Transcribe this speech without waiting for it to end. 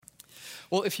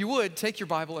Well, if you would, take your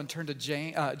Bible and turn to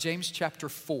James chapter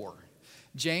 4.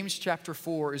 James chapter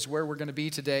 4 is where we're going to be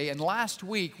today. And last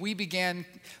week, we began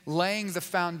laying the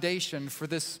foundation for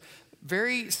this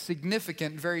very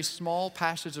significant, very small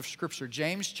passage of Scripture.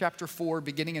 James chapter 4,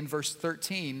 beginning in verse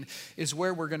 13, is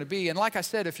where we're going to be. And like I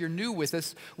said, if you're new with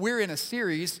us, we're in a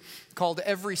series called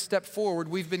Every Step Forward.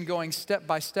 We've been going step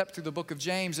by step through the book of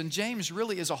James, and James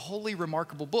really is a wholly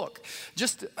remarkable book.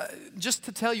 Just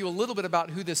to tell you a little bit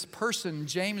about who this person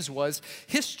James was,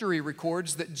 history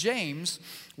records that James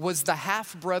was the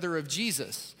half-brother of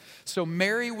Jesus. So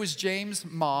Mary was James'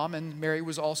 mom, and Mary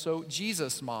was also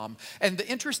Jesus' mom. And the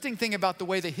interesting thing about the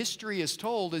way the history is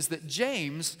told is that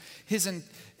James,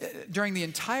 during the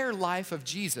entire life of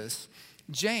Jesus,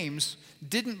 James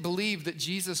didn't believe that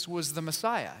Jesus was the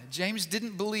Messiah. James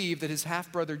didn't believe that his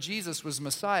half-brother Jesus was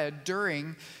Messiah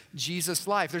during Jesus'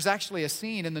 life. There's actually a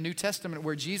scene in the New Testament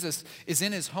where Jesus is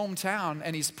in his hometown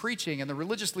and he's preaching, and the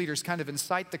religious leaders kind of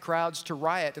incite the crowds to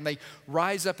riot, and they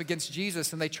rise up against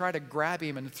Jesus and they try to grab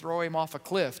him and throw him off a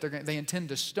cliff. They intend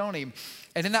to stone him.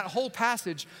 And in that whole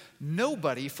passage,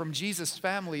 nobody from Jesus'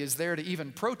 family is there to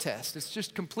even protest. It's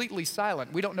just completely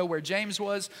silent. We don't know where James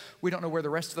was. We don't know where the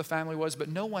rest of the family was, but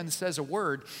no one says a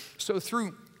word. So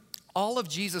through all of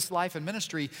Jesus' life and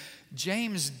ministry,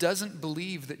 James doesn't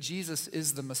believe that Jesus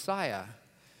is the Messiah.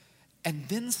 And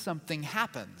then something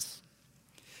happens.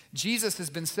 Jesus has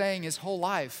been saying his whole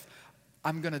life,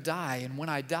 I'm going to die, and when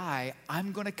I die,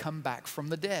 I'm going to come back from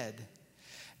the dead.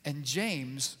 And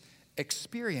James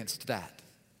experienced that.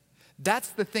 That's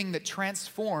the thing that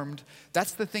transformed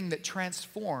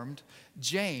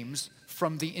James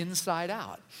from the inside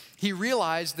out. He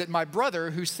realized that my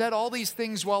brother, who said all these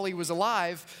things while he was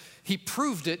alive, he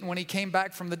proved it when he came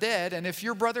back from the dead. And if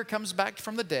your brother comes back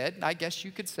from the dead, I guess he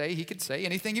could say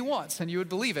anything he wants and you would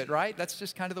believe it, right? That's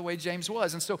just kind of the way James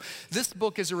was. And so this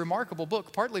book is a remarkable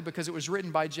book, partly because it was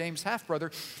written by James' half-brother.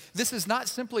 This is not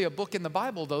simply a book in the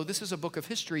Bible, though. This is a book of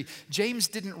history. James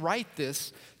didn't write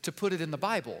this to put it in the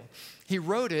Bible. He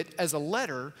wrote it as a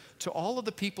letter to all of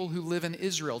the people who live in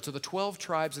Israel, to the 12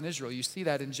 tribes in Israel. You see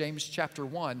that in James chapter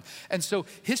 1. And so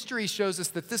history shows us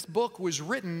that this book was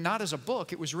written not as a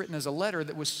book, it was written as a letter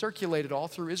that was circulated all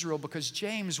through Israel because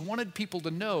James wanted people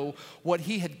to know what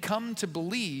he had come to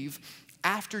believe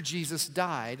after Jesus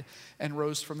died and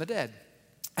rose from the dead.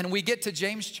 And we get to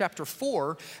James chapter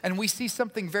 4, and we see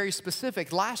something very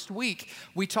specific. Last week,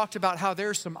 we talked about how there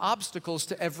are some obstacles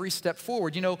to every step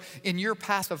forward. You know, in your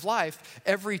path of life,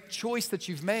 every choice that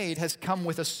you've made has come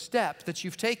with a step that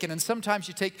you've taken. And sometimes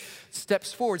you take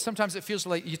steps forward. Sometimes it feels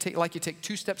like you take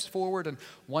 2 steps forward and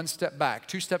 1 step back,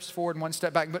 2 steps forward and 1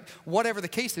 step back. But whatever the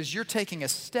case is, you're taking a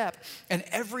step, and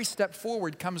every step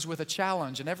forward comes with a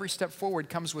challenge, and every step forward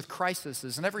comes with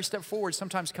crises, and every step forward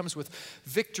sometimes comes with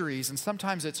victories, and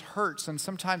sometimes it hurts, and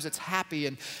sometimes it's happy,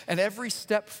 and every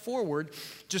step forward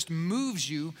just moves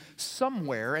you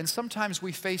somewhere. And sometimes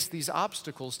we face these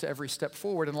obstacles to every step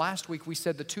forward. And last week we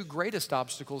said the 2 greatest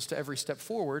obstacles to every step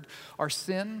forward are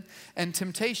sin and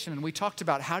temptation. And we talked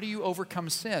about how do you overcome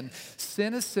sin.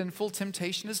 Sin is sinful,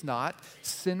 temptation is not.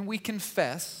 Sin we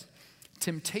confess,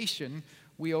 temptation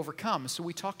we overcome. So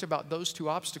we talked about those 2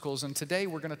 obstacles, and today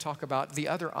we're going to talk about the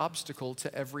other obstacle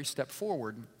to every step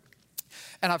forward.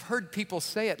 And I've heard people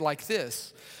say it like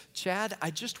this: Chad,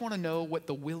 I just want to know what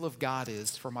the will of God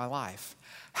is for my life.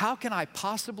 How can I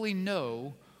possibly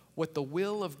know what the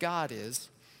will of God is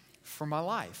for my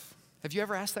life? Have you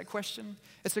ever asked that question?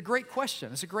 It's a great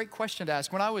question. It's a great question to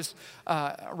ask. When I was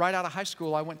right out of high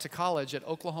school, I went to college at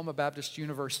Oklahoma Baptist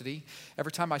University.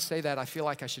 Every time I say that, I feel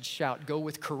like I should shout, "Go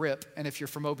with Carip." And if you're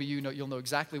from OBU, you'll know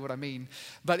exactly what I mean.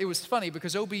 But it was funny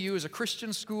because OBU is a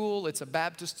Christian school. It's a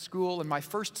Baptist school. And my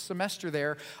first semester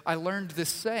there, I learned this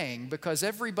saying because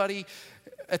everybody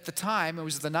at the time, it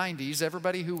was the 90s,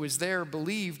 everybody who was there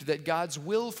believed that God's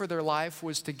will for their life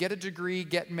was to get a degree,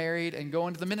 get married, and go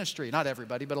into the ministry. Not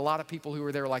everybody, but a lot of people who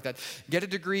were there were like that. Get a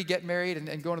degree, get married,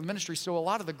 and go into the ministry. So a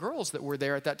lot of the girls that were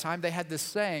there at that time, they had this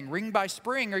saying, "Ring by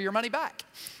spring or your money back."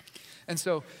 And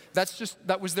so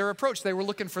that was their approach. They were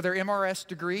looking for their MRS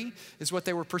degree is what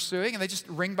they were pursuing, and they just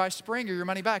ring by spring or your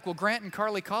money back. Well, Grant and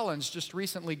Carly Collins just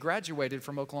recently graduated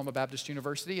from Oklahoma Baptist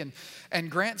University,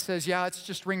 and Grant says, yeah, it's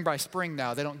just ring by spring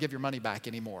now. They don't give your money back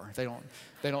anymore. They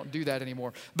don't do that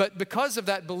anymore. But because of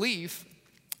that belief,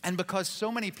 and because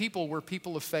so many people were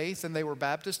people of faith and they were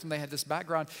Baptist and they had this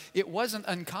background, it wasn't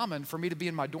uncommon for me to be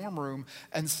in my dorm room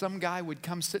and some guy would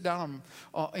come sit down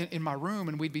in my room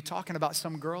and we'd be talking about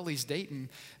some girl he's dating,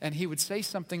 and he would say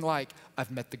something like, "I've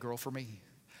met the girl for me.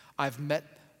 I've met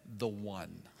the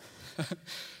one."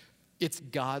 It's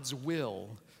God's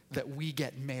will that we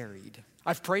get married.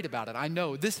 I've prayed about it. I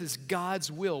know this is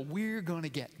God's will. We're going to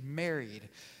get married.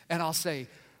 And I'll say,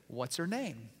 what's her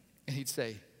name? And he'd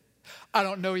say, I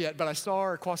don't know yet, but I saw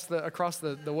her across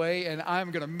the way, and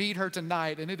I'm going to meet her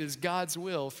tonight, and it is God's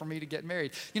will for me to get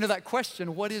married. You know, that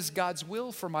question, what is God's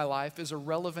will for my life, is a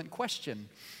relevant question.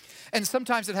 And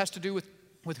sometimes it has to do with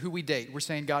who we date. We're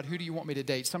saying, God, who do you want me to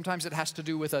date? Sometimes it has to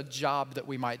do with a job that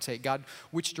we might take. God,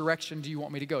 which direction do you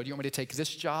want me to go? Do you want me to take this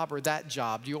job or that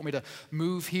job? Do you want me to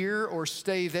move here or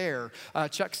stay there?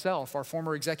 Chuck Self, our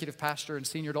former executive pastor and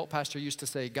senior adult pastor, used to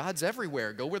say, God's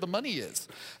everywhere. Go where the money is.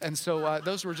 And so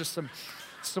those were just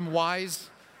some wise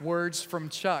words from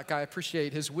Chuck. I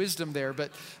appreciate his wisdom there.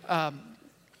 But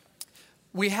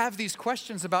we have these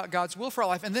questions about God's will for our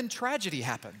life, and then tragedy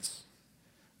happens.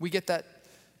 We get that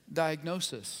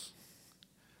diagnosis,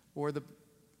 or the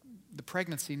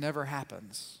pregnancy never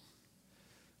happens,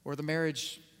 or the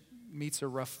marriage meets a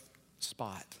rough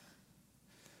spot,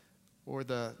 or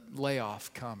the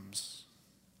layoff comes.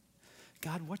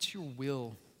 God, what's your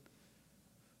will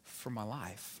for my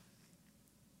life?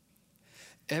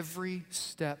 Every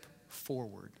step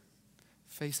forward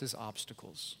faces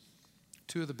obstacles.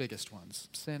 Two of the biggest ones,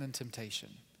 sin and temptation.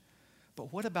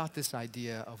 But what about this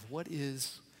idea of what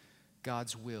is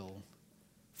God's will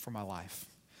for my life?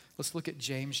 Let's look at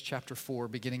James chapter 4,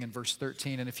 beginning in verse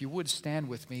 13. And if you would, stand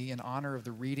with me in honor of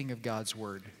the reading of God's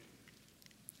word.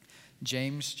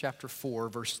 James chapter 4,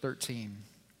 verse 13.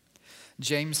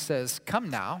 James says,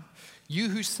 "Come now, you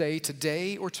who say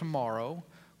today or tomorrow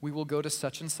we will go to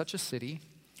such and such a city,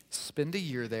 spend a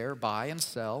year there, buy and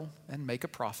sell, and make a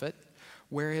profit,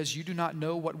 whereas you do not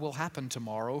know what will happen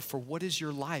tomorrow, for what is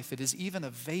your life? It is even a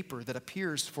vapor that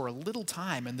appears for a little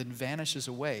time and then vanishes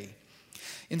away.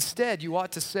 Instead, you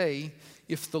ought to say,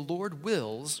 if the Lord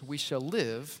wills, we shall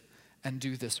live and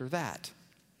do this or that.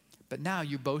 But now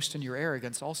you boast in your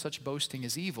arrogance. All such boasting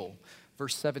is evil."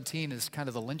 Verse 17 is kind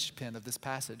of the linchpin of this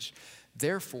passage.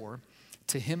 "Therefore,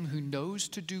 to him who knows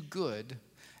to do good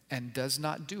and does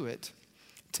not do it,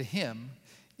 to him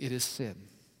it is sin."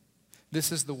 This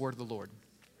is the word of the Lord.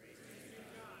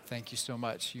 Thank you so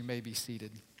much. You may be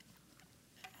seated.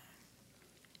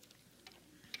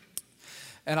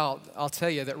 And I'll tell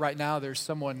you that right now there's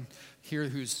someone here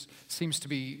who seems to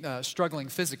be struggling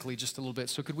physically just a little bit.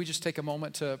 So could we just take a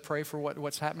moment to pray for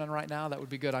what's happening right now? That would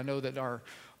be good. I know that our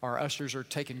ushers are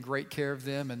taking great care of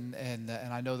them, and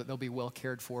I know that they'll be well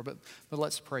cared for. But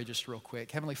let's pray just real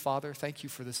quick. Heavenly Father, thank you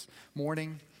for this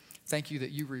morning. Thank you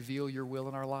that you reveal your will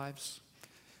in our lives.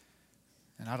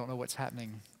 And I don't know what's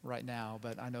happening right now,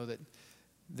 but I know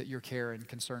that your care and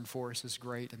concern for us is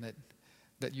great, and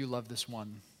that you love this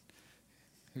one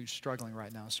who's struggling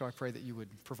right now. So I pray that you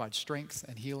would provide strength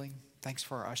and healing. Thanks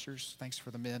for our ushers. Thanks for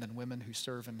the men and women who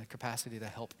serve in the capacity to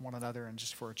help one another, and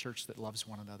just for a church that loves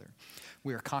one another.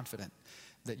 We are confident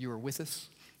that you are with us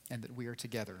and that we are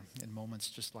together in moments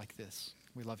just like this.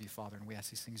 We love you, Father, and we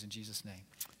ask these things in Jesus' name.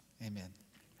 Amen.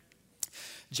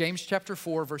 James chapter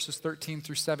 4, verses 13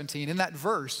 through 17. In that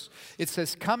verse, it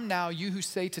says, "Come now, you who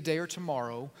say today or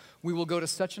tomorrow, we will go to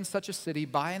such and such a city,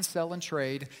 buy and sell and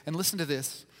trade," and listen to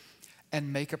this,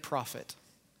 "and make a profit."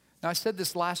 Now, I said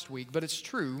this last week, but it's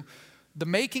true. The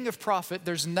making of profit,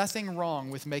 there's nothing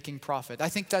wrong with making profit. I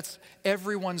think that's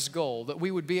everyone's goal, that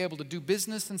we would be able to do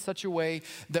business in such a way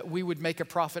that we would make a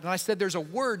profit. And I said there's a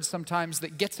word sometimes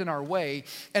that gets in our way,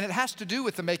 and it has to do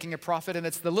with the making a profit, and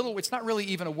it's not really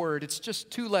even a word, it's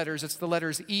just two letters. It's the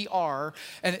letters E-R,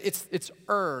 and it's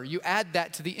You add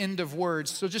that to the end of words.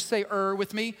 So just say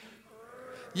with me.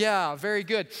 Yeah, very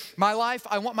good. My life,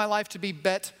 I want my life to be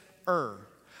better.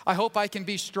 I hope I can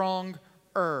be stronger.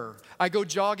 I go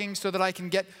jogging so that I can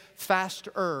get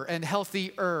faster and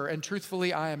healthier. And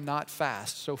truthfully, I am not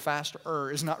fast. So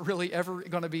faster is not really ever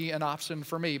going to be an option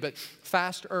for me. But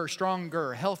faster,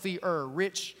 stronger, healthier,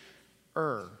 richer.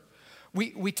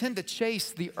 We tend to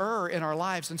chase the in our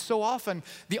lives. And so often,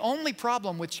 the only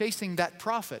problem with chasing that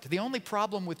profit, the only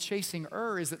problem with chasing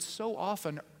is that so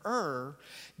often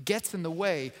gets in the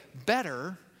way.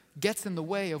 Better gets in the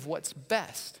way of what's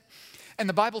best. And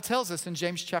the Bible tells us in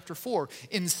James chapter 4,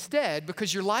 instead,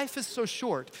 because your life is so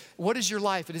short, what is your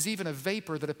life? It is even a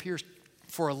vapor that appears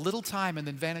for a little time and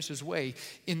then vanishes away.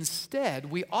 Instead,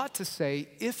 we ought to say,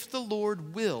 if the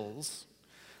Lord wills,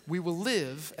 we will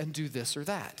live and do this or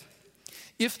that.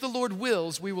 If the Lord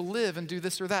wills, we will live and do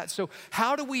this or that. So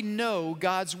how do we know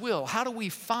God's will? How do we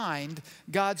find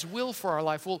God's will for our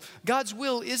life? Well, God's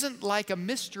will isn't like a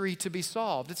mystery to be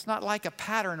solved. It's not like a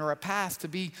pattern or a path to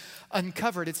be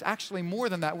uncovered. It's actually more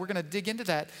than that. We're going to dig into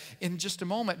that in just a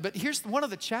moment. But here's one of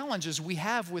the challenges we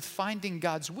have with finding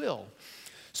God's will.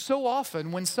 So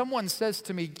often when someone says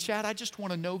to me, Chad, I just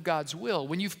want to know God's will,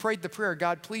 when you've prayed the prayer,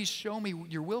 God, please show me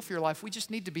your will for your life, we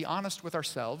just need to be honest with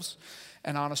ourselves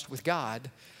and honest with God.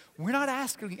 We're not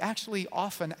actually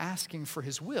often asking for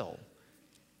his will.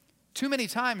 Too many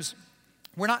times,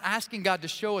 we're not asking God to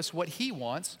show us what he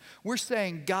wants. We're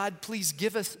saying, God, please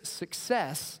give us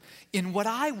success in what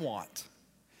I want.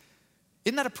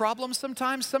 Isn't that a problem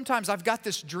sometimes? Sometimes I've got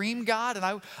this dream, God,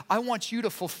 and I want you to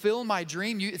fulfill my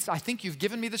dream. I think you've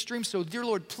given me this dream, so dear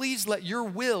Lord, please let your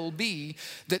will be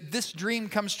that this dream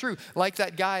comes true. Like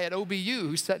that guy at OBU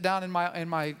who sat down in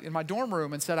my dorm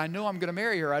room and said, I know I'm going to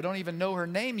marry her. I don't even know her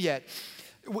name yet.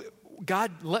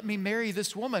 God, let me marry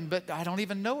this woman, but I don't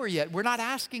even know her yet. We're not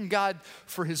asking God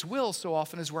for his will so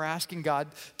often as we're asking God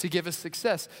to give us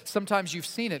success. Sometimes you've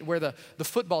seen it where the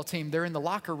football team, they're in the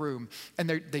locker room and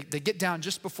they get down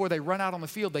just before they run out on the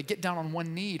field, they get down on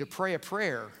one knee to pray a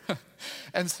prayer.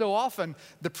 And so often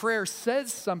the prayer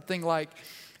says something like,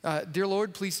 dear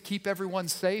Lord, please keep everyone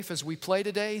safe as we play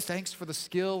today. Thanks for the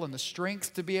skill and the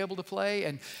strength to be able to play.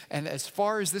 And as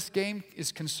far as this game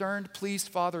is concerned, please,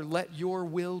 Father, let your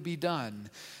will be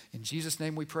done. In Jesus'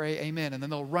 name we pray, amen. And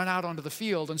then they'll run out onto the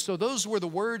field. And so those were the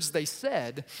words they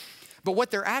said. But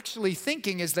what they're actually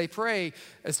thinking as they pray,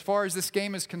 as far as this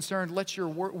game is concerned, let your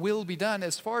will be done.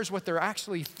 As far as what they're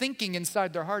actually thinking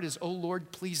inside their heart is, oh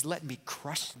Lord, please let me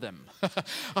crush them.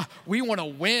 We want to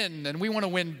win, and we want to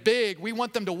win big. We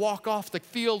want them to walk off the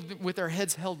field with their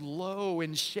heads held low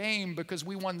in shame because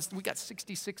we got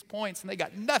 66 points and they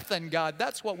got nothing, God.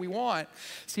 That's what we want.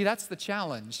 See, that's the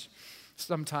challenge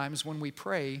sometimes when we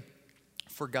pray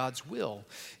for God's will,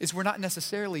 is we're not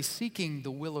necessarily seeking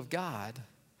the will of God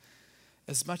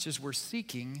as much as we're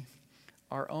seeking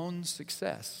our own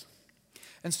success.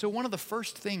 And so one of the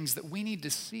first things that we need to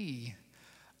see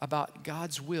about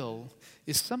God's will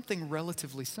is something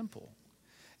relatively simple.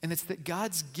 And it's that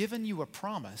God's given you a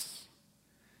promise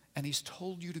and he's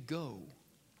told you to go.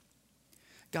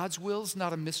 God's will is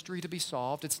not a mystery to be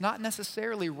solved. It's not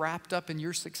necessarily wrapped up in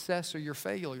your success or your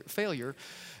failure.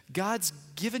 God's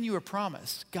given you a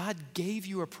promise. God gave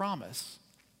you a promise.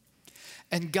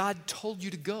 And God told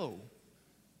you to go.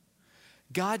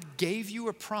 God gave you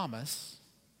a promise,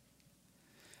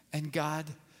 and God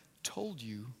told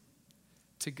you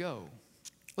to go.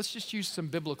 Let's just use some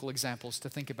biblical examples to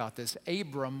think about this.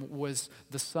 Abram was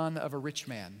the son of a rich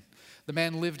man. The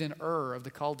man lived in Ur of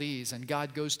the Chaldees, and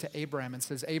God goes to Abram and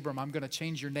says, Abram, I'm going to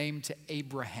change your name to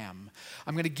Abraham.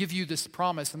 I'm going to give you this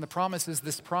promise, and the promise is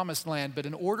this promised land. But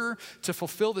in order to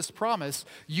fulfill this promise,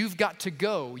 you've got to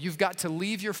go. You've got to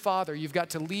leave your father. You've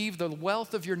got to leave the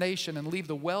wealth of your nation and leave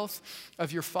the wealth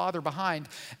of your father behind.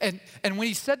 And when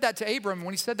he said that to Abram,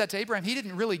 he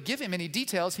didn't really give him any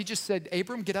details. He just said,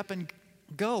 Abram, get up and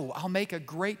go. I'll make a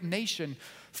great nation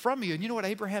from you. And you know what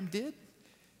Abraham did?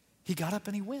 He got up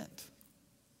and he went.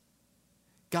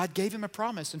 God gave him a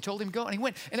promise and told him to go, and he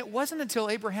went. And it wasn't until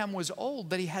Abraham was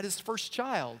old that he had his first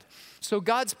child. So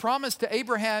God's promise to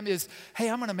Abraham is, hey,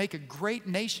 I'm going to make a great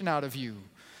nation out of you.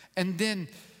 And then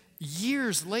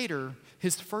years later,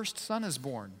 his first son is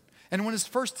born. And when his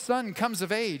first son comes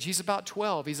of age, he's about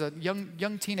 12. He's a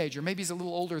young teenager. Maybe he's a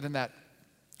little older than that.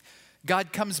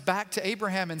 God comes back to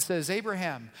Abraham and says,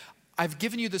 Abraham, I've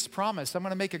given you this promise. I'm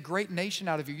going to make a great nation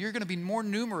out of you. You're going to be more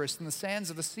numerous than the sands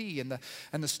of the sea and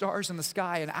the stars in the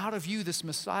sky. And out of you, this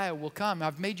Messiah will come.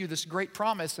 I've made you this great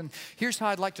promise. And here's how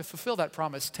I'd like to fulfill that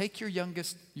promise. Take your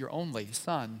youngest, your only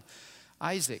son,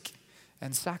 Isaac,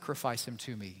 and sacrifice him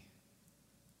to me.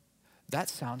 That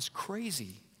sounds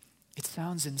crazy. It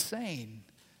sounds insane.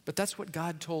 But that's what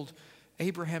God told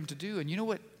Abraham to do. And you know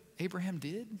what Abraham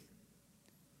did?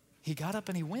 He got up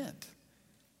and he went.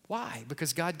 Why?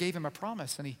 Because God gave him a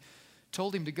promise and he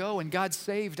told him to go, and God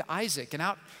saved Isaac. And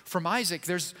out from Isaac,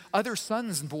 there's other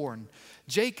sons born,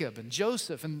 Jacob and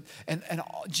Joseph and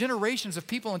generations of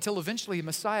people until eventually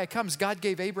Messiah comes. God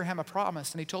gave Abraham a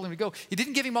promise and he told him to go. He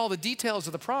didn't give him all the details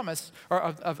of the promise or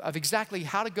of exactly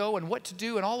how to go and what to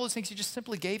do and all those things. He just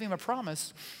simply gave him a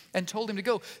promise and told him to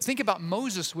go. Think about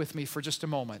Moses with me for just a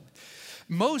moment.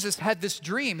 Moses had this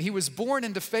dream. He was born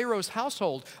into Pharaoh's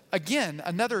household. Again,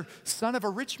 another son of a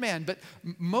rich man, but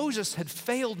Moses had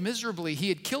failed miserably. He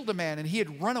had killed a man and he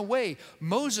had run away.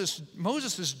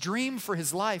 Moses' dream for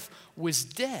his life was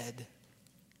dead.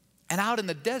 And out in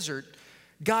the desert,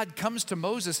 God comes to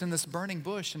Moses in this burning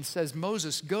bush and says,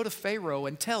 Moses, go to Pharaoh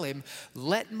and tell him,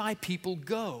 let my people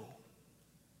go.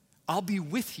 I'll be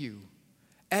with you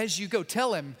as you go.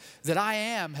 Tell him that I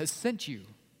am has sent you.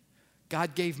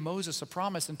 God gave Moses a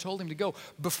promise and told him to go.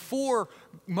 Before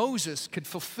Moses could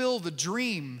fulfill the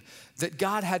dream that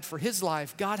God had for his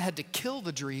life, God had to kill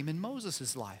the dream in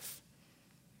Moses' life.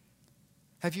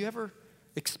 Have you ever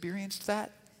experienced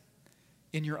that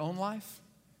in your own life?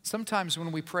 Sometimes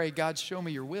when we pray, God, show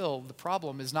me your will, the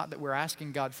problem is not that we're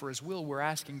asking God for his will, we're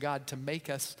asking God to make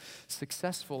us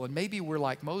successful. And maybe we're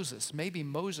like Moses. Maybe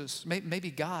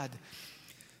God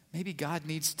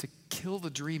needs to kill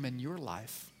the dream in your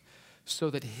life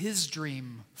so that his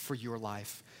dream for your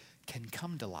life can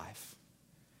come to life.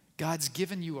 God's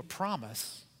given you a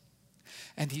promise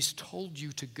and he's told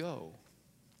you to go.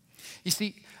 You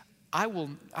see, I will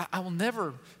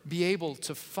never be able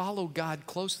to follow God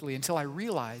closely until I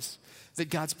realize that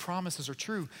God's promises are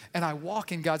true and I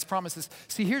walk in God's promises.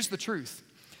 See, here's the truth.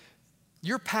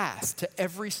 Your path to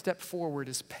every step forward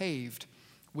is paved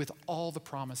with all the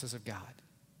promises of God.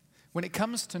 When it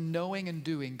comes to knowing and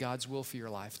doing God's will for your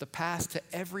life, the path to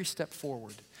every step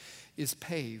forward is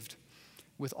paved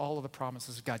with all of the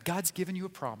promises of God. God's given you a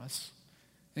promise.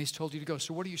 And he's told you to go.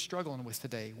 So what are you struggling with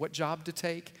today? What job to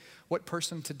take? What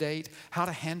person to date? How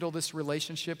to handle this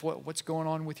relationship? What's going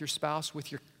on with your spouse,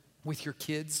 with your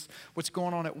kids? What's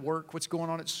going on at work? What's going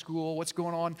on at school? What's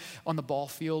going on the ball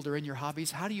field or in your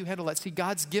hobbies? How do you handle that? See,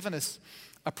 God's given us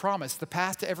a promise. The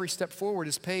path to every step forward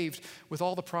is paved with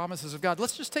all the promises of God.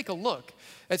 Let's just take a look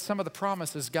at some of the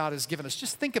promises God has given us.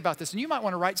 Just think about this, and you might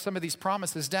want to write some of these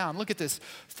promises down. Look at this.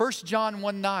 1 John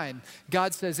 1:9,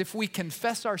 God says, if we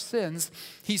confess our sins,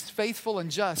 he's faithful and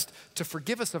just to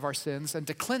forgive us of our sins and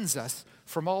to cleanse us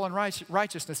from all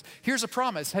unrighteousness. Here's a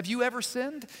promise. Have you ever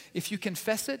sinned? If you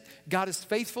confess it, God is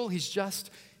faithful, he's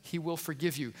just, he will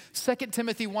forgive you. 2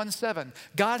 Timothy 1:7,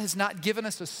 God has not given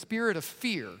us a spirit of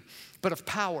fear, but of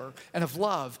power and of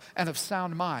love and of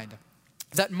sound mind.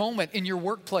 That moment in your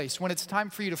workplace when it's time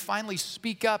for you to finally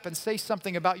speak up and say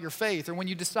something about your faith, or when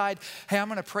you decide, hey, I'm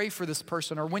going to pray for this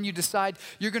person, or when you decide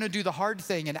you're going to do the hard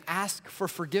thing and ask for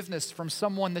forgiveness from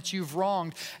someone that you've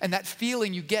wronged, and that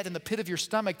feeling you get in the pit of your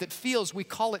stomach that feels, we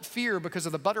call it fear because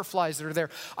of the butterflies that are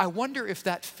there. I wonder if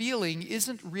that feeling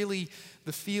isn't really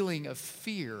the feeling of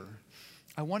fear.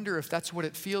 I wonder if that's what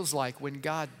it feels like when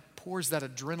God pours that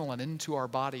adrenaline into our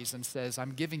bodies and says,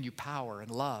 I'm giving you power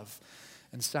and love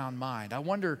and sound mind. I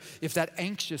wonder if that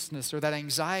anxiousness or that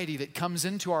anxiety that comes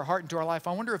into our heart, into our life,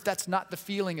 I wonder if that's not the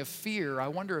feeling of fear. I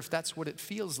wonder if that's what it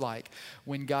feels like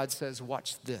when God says,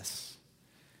 watch this.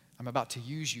 I'm about to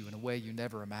use you in a way you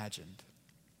never imagined.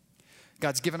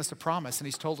 God's given us a promise and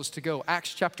he's told us to go.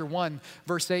 Acts chapter 1,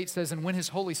 verse 8 says, and when his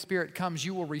Holy Spirit comes,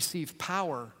 you will receive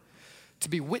power to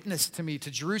be witness to me,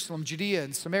 to Jerusalem, Judea,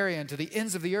 and Samaria, and to the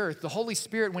ends of the earth. The Holy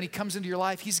Spirit, when he comes into your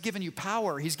life, he's given you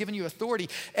power. He's given you authority.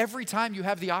 Every time you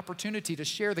have the opportunity to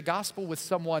share the gospel with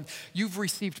someone, you've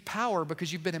received power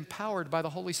because you've been empowered by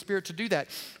the Holy Spirit to do that.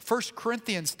 1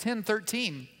 Corinthians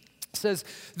 10:13 says,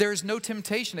 there is no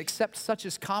temptation except such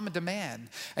as common to man,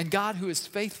 and God who is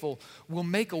faithful will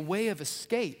make a way of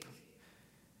escape,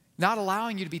 not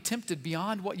allowing you to be tempted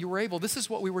beyond what you were able. This is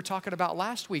what we were talking about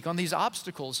last week on these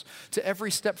obstacles to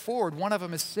every step forward. One of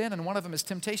them is sin and one of them is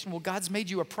temptation. Well, God's made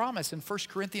you a promise in 1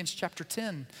 Corinthians chapter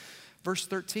 10, verse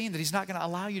 13, that he's not going to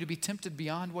allow you to be tempted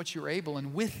beyond what you're able.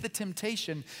 And with the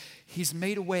temptation, he's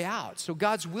made a way out. So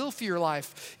God's will for your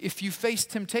life, if you face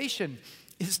temptation,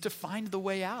 is to find the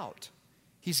way out.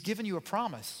 He's given you a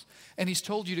promise and he's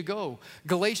told you to go.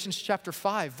 Galatians chapter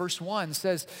 5, verse 1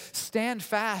 says, stand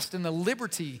fast in the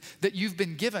liberty that you've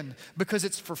been given because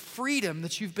it's for freedom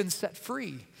that you've been set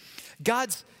free.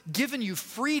 God's given you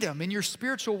freedom in your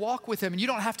spiritual walk with him, and you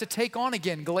don't have to take on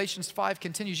again. Galatians 5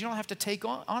 continues. You don't have to take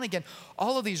on again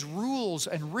all of these rules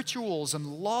and rituals and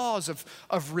laws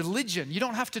of religion. You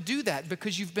don't have to do that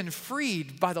because you've been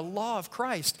freed by the law of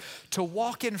Christ to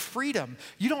walk in freedom.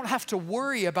 You don't have to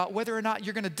worry about whether or not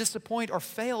you're going to disappoint or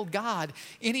fail God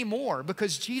anymore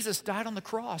because Jesus died on the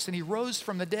cross and he rose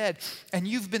from the dead, and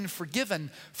you've been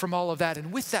forgiven from all of that.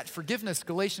 And with that forgiveness,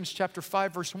 Galatians chapter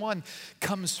 5, verse 1,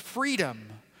 comes freedom.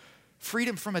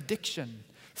 Freedom from addiction,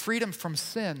 freedom from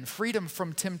sin, freedom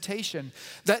from temptation.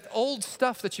 That old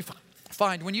stuff that you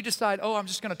find when you decide, oh, I'm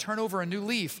just going to turn over a new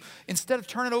leaf. Instead of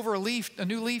turning over a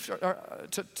new leaf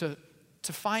to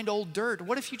find old dirt,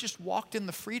 what if you just walked in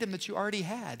the freedom that you already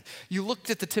had? You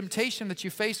looked at the temptation that you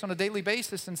face on a daily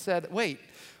basis and said, wait,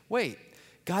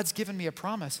 God's given me a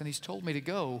promise and he's told me to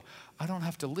go. I don't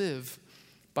have to live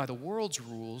by the world's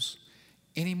rules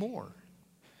anymore.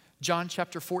 John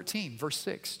chapter 14, verse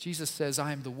 6, Jesus says,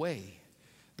 I am the way,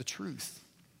 the truth,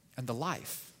 and the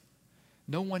life.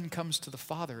 No one comes to the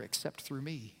Father except through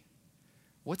me.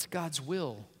 What's God's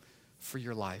will for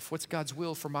your life? What's God's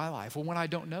will for my life? Well, when I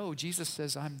don't know, Jesus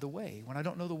says, I'm the way. When I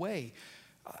don't know the way,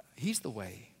 he's the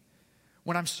way.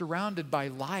 When I'm surrounded by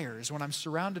liars, when I'm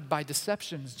surrounded by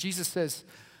deceptions, Jesus says,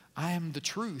 I am the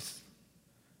truth.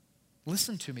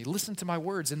 Listen to me. Listen to my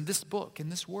words in this book, in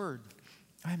this word.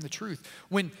 I am the truth.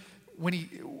 When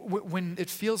it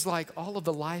feels like all of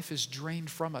the life is drained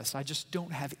from us, I just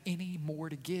don't have any more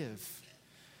to give.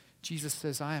 Jesus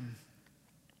says, I am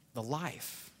the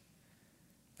life.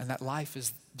 And that life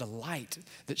is the light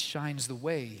that shines the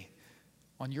way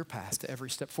on your path to every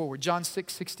step forward. John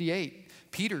 6:68,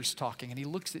 Peter's talking and he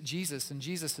looks at Jesus and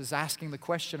Jesus is asking the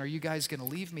question, are you guys going to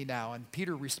leave me now? And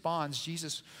Peter responds,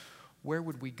 Jesus, where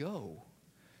would we go?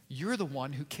 You're the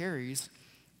one who carries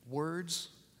words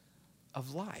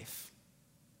of life.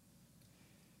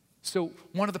 So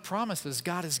one of the promises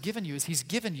God has given you is he's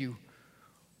given you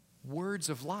words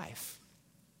of life.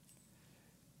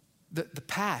 The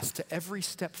path to every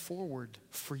step forward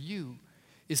for you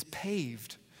is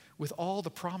paved with all the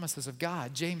promises of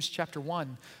God. James chapter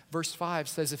 1, verse 5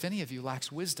 says, if any of you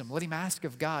lacks wisdom, let him ask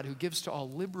of God who gives to all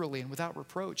liberally and without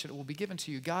reproach, and it will be given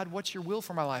to you. God, what's your will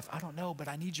for my life? I don't know, but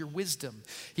I need your wisdom.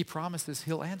 He promises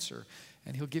he'll answer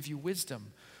and he'll give you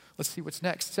wisdom. Let's see what's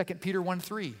next. 2 Peter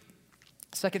 1:3.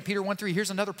 2 Peter 1:3, here's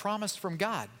another promise from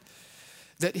God,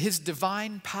 that his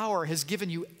divine power has given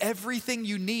you everything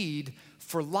you need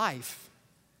for life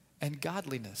and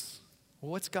godliness.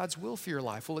 Well, what's God's will for your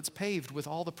life? Well, it's paved with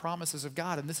all the promises of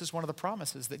God, and this is one of the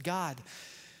promises that God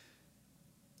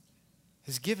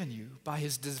has given you by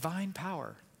his divine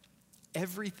power,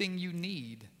 everything you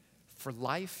need for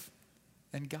life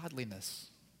and godliness.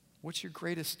 What's your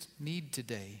greatest need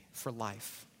today for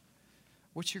life?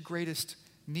 What's your greatest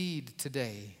need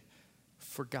today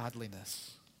for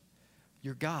godliness?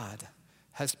 Your God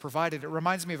has provided. It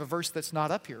reminds me of a verse that's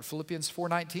not up here. Philippians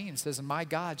 4:19 says, and my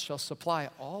God shall supply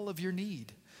all of your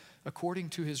need according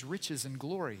to his riches and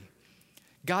glory.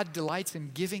 God delights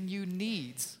in giving you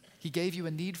needs. He gave you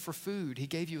a need for food. He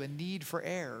gave you a need for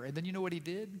air. And then you know what he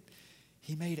did?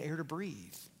 He made air to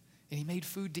breathe. And he made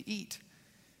food to eat.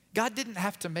 God didn't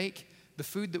have to make the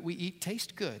food that we eat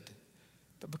taste good.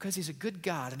 But because he's a good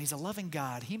God and he's a loving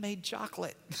God, he made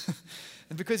chocolate.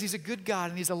 And because he's a good God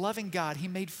and he's a loving God, he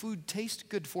made food taste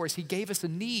good for us. He gave us a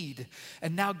need.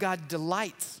 And now God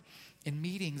delights in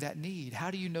meeting that need.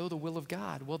 How do you know the will of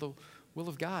God? Well, the will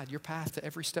of God, your path to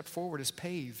every step forward is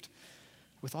paved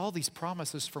with all these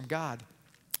promises from God.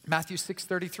 Matthew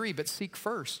 6:33, but seek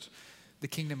first the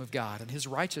kingdom of God and his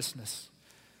righteousness,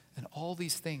 and all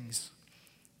these things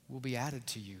will be added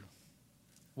to you.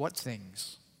 What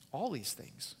things? All these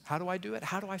things. How do I do it?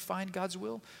 How do I find God's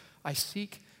will? I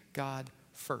seek God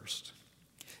first.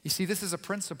 You see, this is a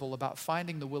principle about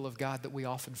finding the will of God that we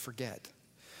often forget.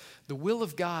 The will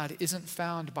of God isn't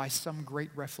found by some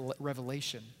great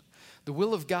revelation. The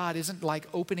will of God isn't like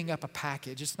opening up a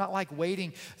package. It's not like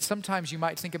waiting. Sometimes you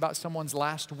might think about someone's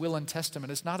last will and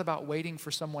testament. It's not about waiting for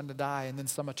someone to die and then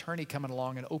some attorney coming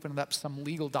along and opening up some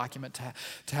legal document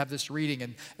to have this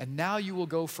reading. And now you will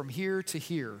go from here to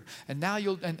here. And now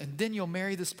and then you'll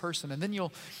marry this person. And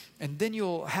then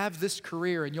you'll have this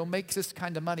career and you'll make this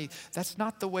kind of money. That's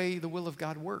not the way the will of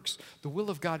God works. The will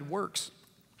of God works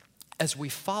as we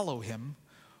follow him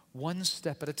one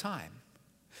step at a time.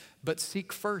 But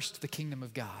seek first the kingdom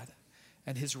of God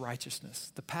and his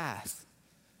righteousness. The path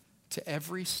to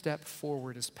every step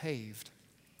forward is paved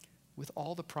with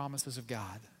all the promises of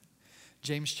God.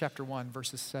 James chapter 1,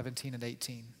 verses 17 and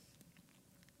 18.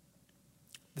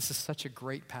 This is such a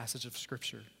great passage of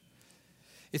scripture.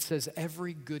 It says,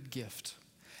 every good gift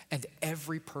and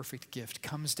every perfect gift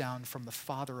comes down from the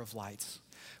Father of lights,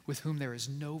 with whom there is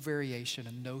no variation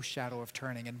and no shadow of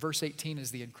turning. And verse 18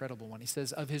 is the incredible one. He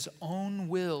says, of his own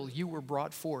will you were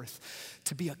brought forth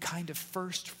to be a kind of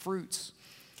first fruits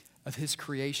of his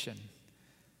creation.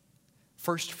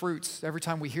 First fruits, every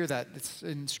time we hear that, it's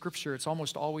in scripture, it's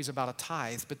almost always about a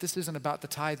tithe. But this isn't about the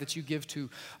tithe that you give to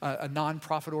a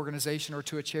nonprofit organization or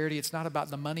to a charity. It's not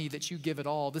about the money that you give at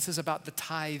all. This is about the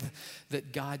tithe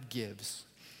that God gives.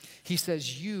 He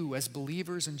says you, as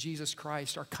believers in Jesus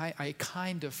Christ, are a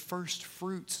kind of first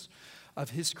fruits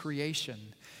of his creation.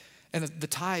 And the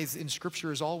tithe in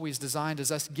Scripture is always designed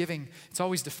as us giving, it's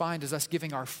always defined as us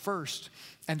giving our first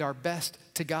and our best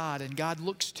to God. And God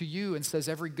looks to you and says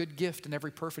every good gift and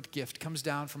every perfect gift comes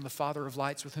down from the Father of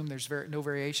lights, with whom there's no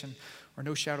variation or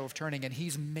no shadow of turning. And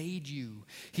he's made you,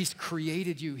 he's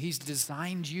created you, he's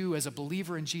designed you as a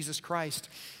believer in Jesus Christ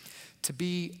to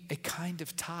be a kind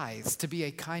of tithe, to be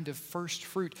a kind of first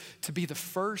fruit, to be the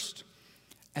first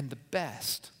and the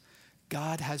best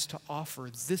God has to offer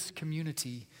this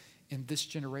community in this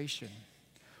generation.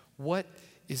 What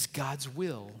is God's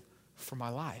will for my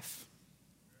life?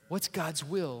 What's God's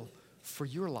will for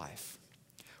your life?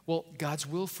 Well, God's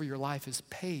will for your life is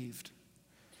paved.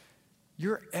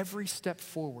 Your every step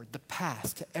forward, the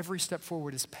path to every step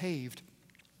forward is paved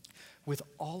with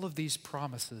all of these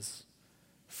promises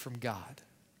from God.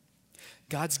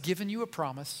 God's given you a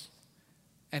promise,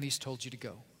 and he's told you to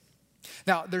go.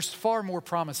 Now, there's far more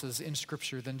promises in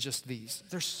Scripture than just these.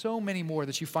 There's so many more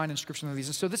that you find in Scripture than these.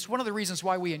 And so this is one of the reasons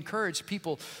why we encourage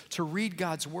people to read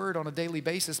God's Word on a daily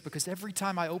basis, because every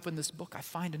time I open this book, I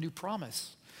find a new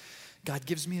promise. God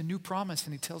gives me a new promise,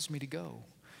 and he tells me to go.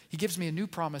 He gives me a new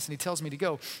promise, and he tells me to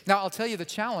go. Now, I'll tell you the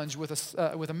challenge with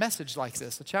a message like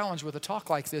this, the challenge with a talk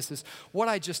like this is what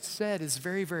I just said is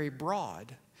very, very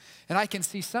broad. And I can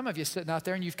see some of you sitting out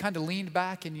there and you've kind of leaned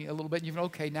back and a little bit and you've,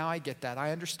 okay, now I get that.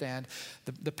 I understand.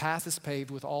 The path is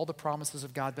paved with all the promises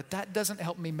of God, but that doesn't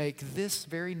help me make this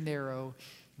very narrow,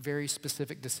 very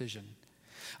specific decision.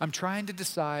 I'm trying to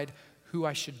decide who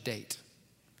I should date.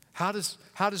 How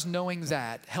does knowing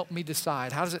that help me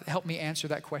decide? How does it help me answer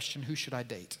that question, who should I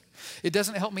date? It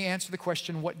doesn't help me answer the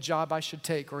question what job I should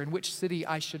take or in which city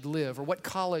I should live or what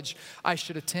college I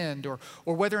should attend or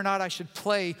whether or not I should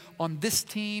play on this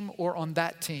team or on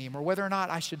that team or whether or not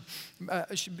I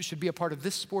should be a part of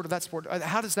this sport or that sport.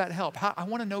 How does that help? I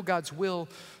want to know God's will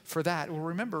for that. Well,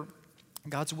 remember,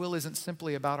 God's will isn't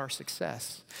simply about our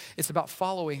success. It's about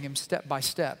following him step by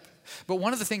step. But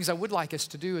one of the things I would like us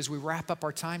to do as we wrap up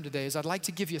our time today is I'd like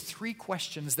to give you 3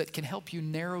 questions that can help you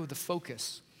narrow the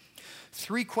focus.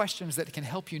 3 questions that can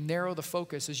help you narrow the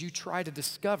focus as you try to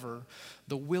discover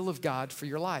the will of God for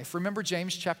your life. Remember,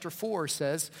 James chapter 4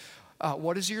 says,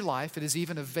 what is your life? It is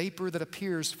even a vapor that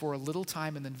appears for a little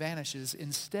time and then vanishes.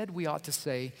 Instead, we ought to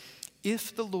say,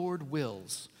 if the Lord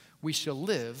wills, we shall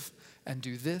live and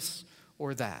do this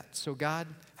or that. So God,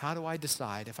 how do I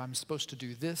decide if I'm supposed to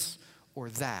do this or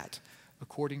that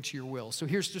according to your will? So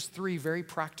here's just 3 very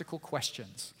practical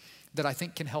questions that I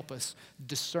think can help us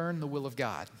discern the will of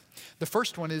God. The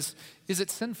first one is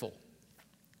it sinful?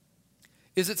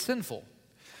 Is it sinful?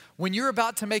 When you're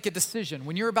about to make a decision,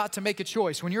 when you're about to make a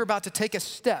choice, when you're about to take a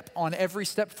step on every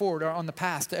step forward or on the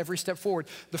path to every step forward,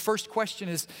 the first question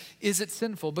is it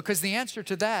sinful? Because the answer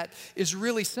to that is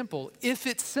really simple. If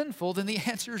it's sinful, then the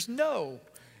answer is no.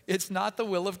 It's not the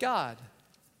will of God.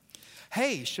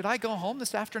 Hey, should I go home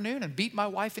this afternoon and beat my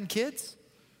wife and kids?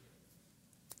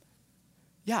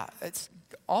 Yeah, it's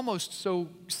almost so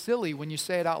silly when you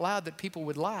say it out loud that people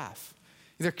would laugh.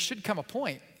 There should come a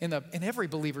point in every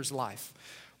believer's life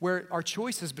where our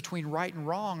choices between right and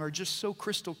wrong are just so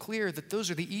crystal clear that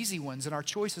those are the easy ones, and our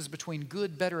choices between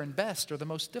good, better, and best are the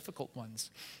most difficult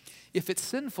ones. If it's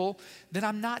sinful, then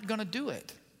I'm not going to do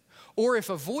it. Or if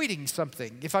avoiding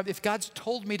something, if God's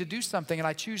told me to do something and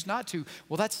I choose not to,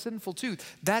 well, that's sinful too.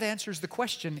 That answers the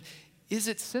question, is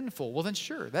it sinful? Well, then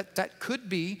sure, that could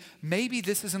be, maybe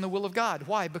this is in the will of God.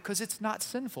 Why? Because it's not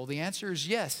sinful. The answer is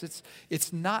yes,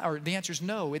 it's not, or the answer is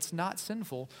no, it's not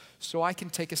sinful, so I can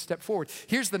take a step forward.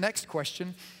 Here's the next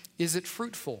question, is it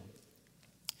fruitful?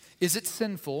 Is it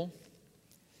sinful?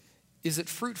 Is it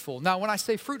fruitful? Now, when I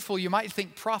say fruitful, you might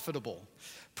think profitable.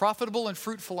 Profitable and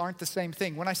fruitful aren't the same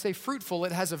thing. When I say fruitful,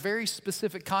 it has a very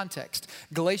specific context.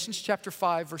 Galatians chapter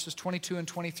 5, verses 22 and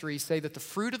 23 say that the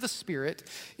fruit of the Spirit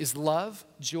is love,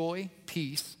 joy,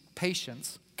 peace,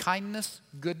 patience, kindness,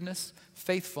 goodness,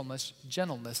 faithfulness,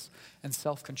 gentleness, and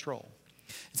self-control.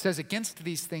 It says, against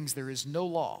these things there is no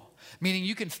law, meaning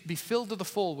you can be filled to the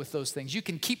full with those things. You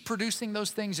can keep producing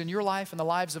those things in your life and the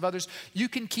lives of others. You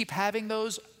can keep having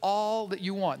those all that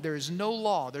you want. There is no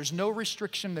law, there's no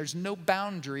restriction, there's no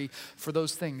boundary for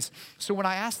those things. So when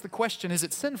I ask the question, is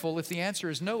it sinful? If the answer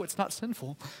is no, it's not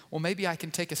sinful, well, maybe I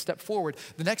can take a step forward.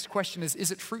 The next question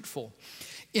is it fruitful?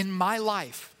 In my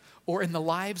life or in the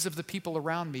lives of the people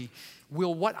around me,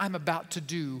 will what I'm about to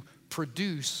do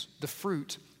produce the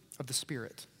fruit of the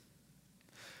Spirit?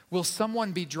 Will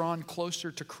someone be drawn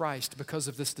closer to Christ because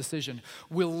of this decision?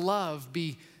 Will love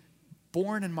be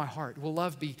born in my heart? Will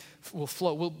love will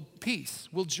flow? Will peace?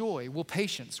 Will joy? Will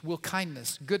patience? Will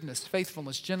kindness, goodness,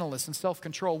 faithfulness, gentleness, and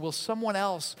self-control? Will someone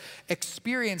else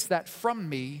experience that from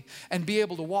me and be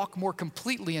able to walk more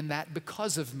completely in that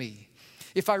because of me?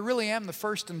 If I really am the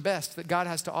first and best that God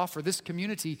has to offer this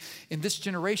community in this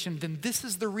generation, then this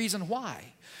is the reason why.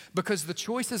 Because the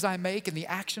choices I make and the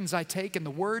actions I take and the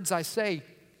words I say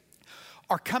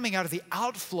are coming out of the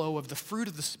outflow of the fruit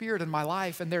of the Spirit in my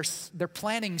life, and they're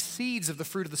planting seeds of the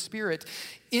fruit of the Spirit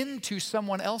into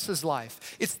someone else's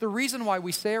life. It's the reason why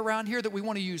we say around here that we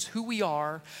want to use who we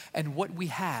are and what we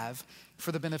have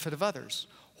for the benefit of others.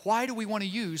 Why do we want to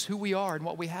use who we are and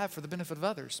what we have for the benefit of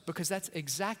others? Because that's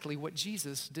exactly what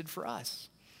Jesus did for us.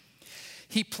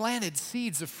 He planted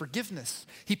seeds of forgiveness.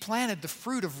 He planted the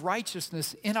fruit of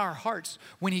righteousness in our hearts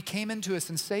when he came into us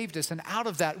and saved us. And out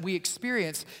of that, we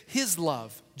experience his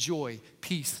love, joy,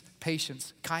 peace,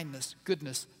 patience, kindness,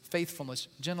 goodness, faithfulness,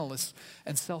 gentleness,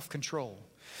 and self-control.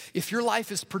 If your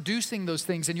life is producing those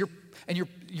things and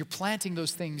you're planting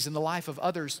those things in the life of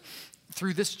others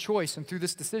through this choice and through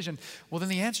this decision, well, then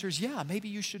the answer is, yeah, maybe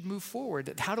you should move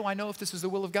forward. How do I know if this is the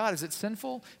will of God? Is it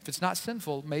sinful? If it's not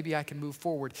sinful, maybe I can move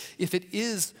forward. If it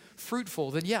is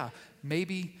fruitful, then yeah,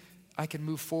 maybe I can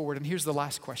move forward. And here's the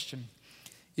last question.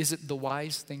 Is it the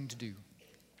wise thing to do?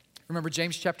 Remember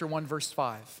James chapter 1, verse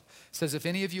 5 says, if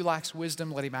any of you lacks wisdom,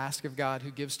 let him ask of God,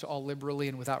 who gives to all liberally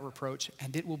and without reproach,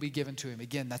 and it will be given to him.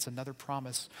 Again, that's another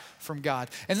promise from God.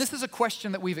 And this is a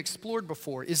question that we've explored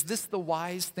before. Is this the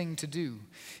wise thing to do?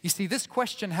 You see, this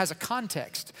question has a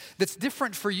context that's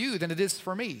different for you than it is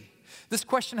for me. This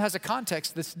question has a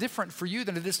context that's different for you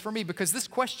than it is for me, because this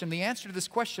question, the answer to this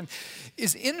question,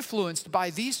 is influenced by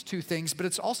these two things, but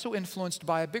it's also influenced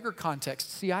by a bigger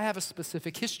context. See, I have a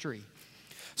specific history.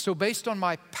 So based on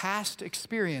my past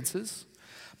experiences,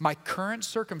 my current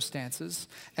circumstances,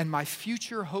 and my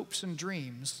future hopes and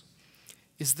dreams,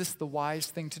 is this the wise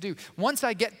thing to do? Once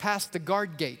I get past the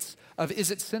guard gates of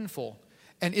is it sinful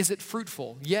and is it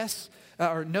fruitful? Yes,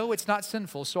 or no, it's not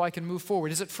sinful, so I can move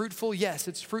forward. Is it fruitful? Yes,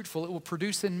 it's fruitful. It will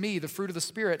produce in me the fruit of the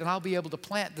Spirit, and I'll be able to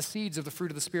plant the seeds of the fruit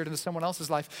of the Spirit into someone else's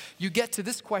life. You get to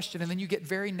this question, and then you get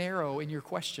very narrow in your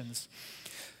questions.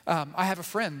 I have a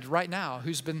friend right now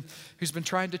who's been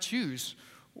trying to choose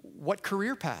what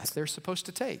career path they're supposed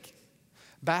to take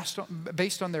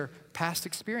based on their past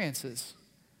experiences.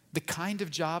 The kind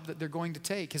of job that they're going to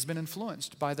take has been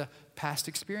influenced by the past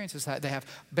experiences that they have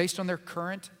based on their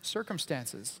current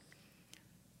circumstances.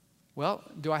 Well,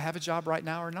 do I have a job right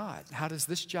now or not? How does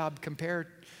this job compare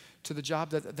to the job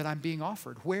that I'm being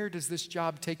offered? Where does this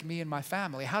job take me and my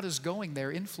family? How does going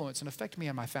there influence and affect me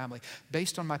and my family?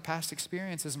 Based on my past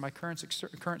experiences and my current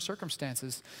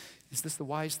circumstances, is this the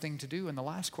wise thing to do? And the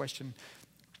last question,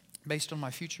 based on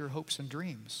my future hopes and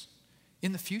dreams.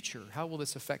 In the future, how will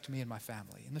this affect me and my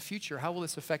family? In the future, how will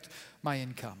this affect my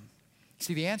income?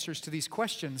 See, the answers to these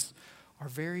questions are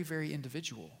very, very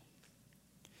individual.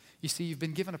 You see, you've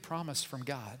been given a promise from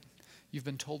God. You've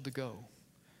been told to go.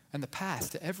 And the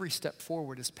path to every step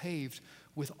forward is paved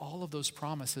with all of those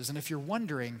promises. And if you're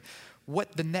wondering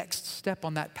what the next step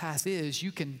on that path is,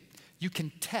 you can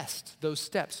test those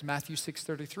steps, Matthew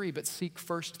 6:33, but seek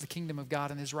first the kingdom of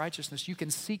God and his righteousness. You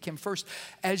can seek him first.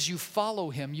 As you follow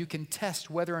him, you can test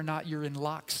whether or not you're in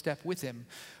lockstep with him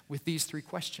with these three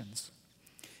questions.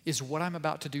 Is what I'm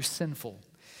about to do sinful?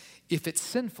 If it's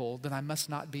sinful, then I must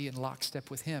not be in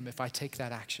lockstep with him if I take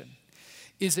that action.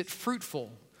 Is it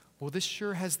fruitful? Well, this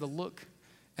sure has the look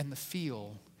and the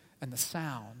feel and the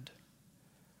sound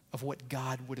of what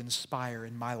God would inspire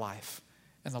in my life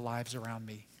and the lives around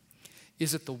me.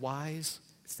 Is it the wise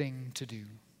thing to do?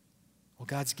 Well,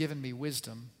 God's given me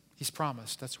wisdom. He's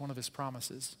promised. That's one of his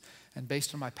promises. And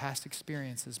based on my past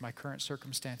experiences, my current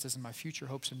circumstances, and my future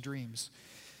hopes and dreams,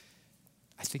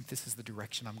 I think this is the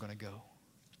direction I'm going to go.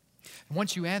 And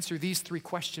once you answer these three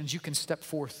questions, you can step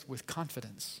forth with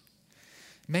confidence.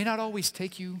 It may not always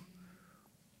take you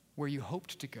where you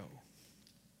hoped to go,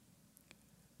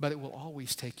 but it will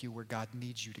always take you where God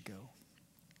needs you to go.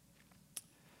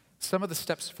 Some of the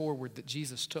steps forward that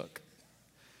Jesus took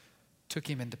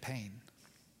him into pain.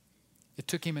 It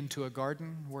took him into a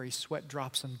garden where he sweat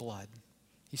drops of blood.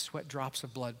 He sweat drops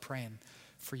of blood praying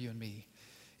for you and me.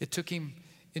 It took him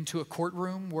into a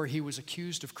courtroom where he was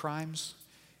accused of crimes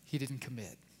he didn't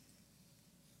commit.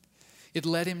 It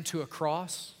led him to a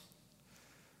cross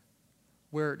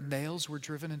where nails were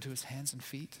driven into his hands and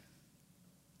feet.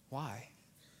 Why?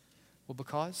 Well,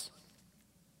 because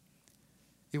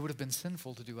it would have been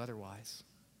sinful to do otherwise.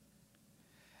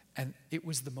 And it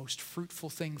was the most fruitful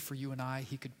thing for you and I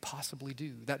he could possibly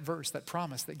do. That verse, that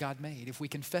promise that God made. If we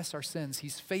confess our sins,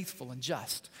 he's faithful and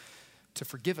just to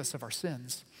forgive us of our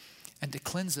sins and to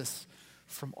cleanse us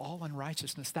from all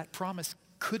unrighteousness. That promise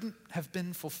couldn't have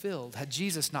been fulfilled had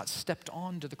Jesus not stepped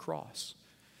onto the cross.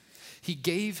 He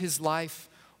gave his life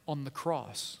on the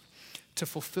cross to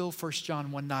fulfill 1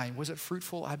 John 1:9. Was it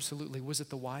fruitful? Absolutely. Was it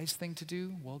the wise thing to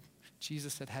do? Well,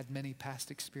 Jesus had many past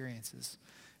experiences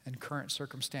and current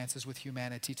circumstances with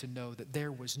humanity to know that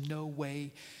there was no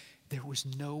way,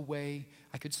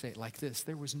 I could say it like this,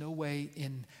 there was no way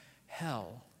in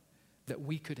hell that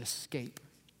we could escape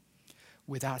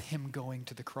without him going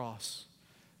to the cross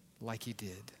like he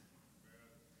did.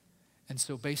 And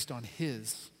so based on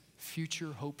his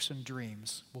future hopes and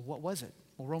dreams, well, what was it?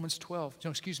 Well, Hebrews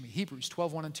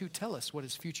 12:1-2 tell us what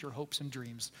his future hopes and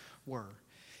dreams were.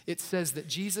 It says that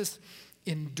Jesus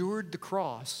endured the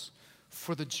cross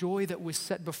for the joy that was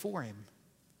set before him.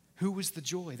 Who was the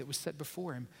joy that was set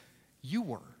before him? You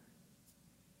were.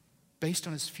 Based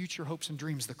on his future hopes and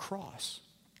dreams, the cross.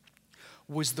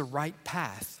 was the right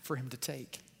path for him to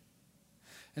take.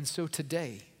 And so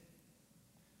today,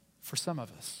 for some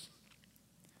of us,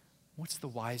 what's the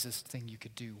wisest thing you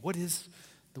could do? What is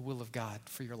the will of God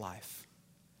for your life?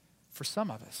 For some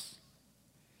of us,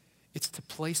 it's to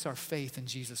place our faith in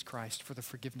Jesus Christ for the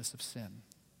forgiveness of sin.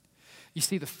 You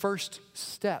see, the first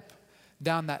step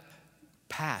down that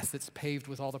path that's paved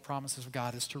with all the promises of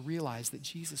God is to realize that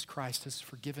Jesus Christ has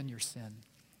forgiven your sin.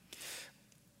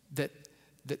 That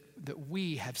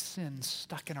we have sin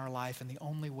stuck in our life, and the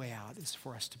only way out is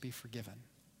for us to be forgiven.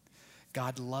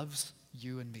 God loves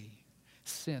you and me.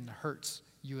 Sin hurts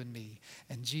you and me.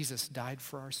 And Jesus died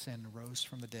for our sin, rose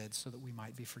from the dead so that we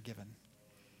might be forgiven.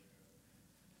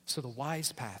 So the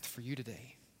wise path for you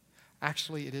today,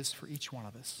 actually it is for each one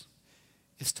of us,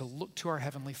 is to look to our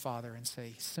Heavenly Father and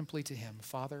say simply to him,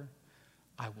 Father,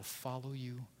 I will follow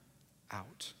you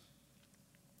out.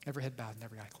 Every head bowed and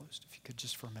every eye closed, if you could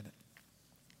just for a minute.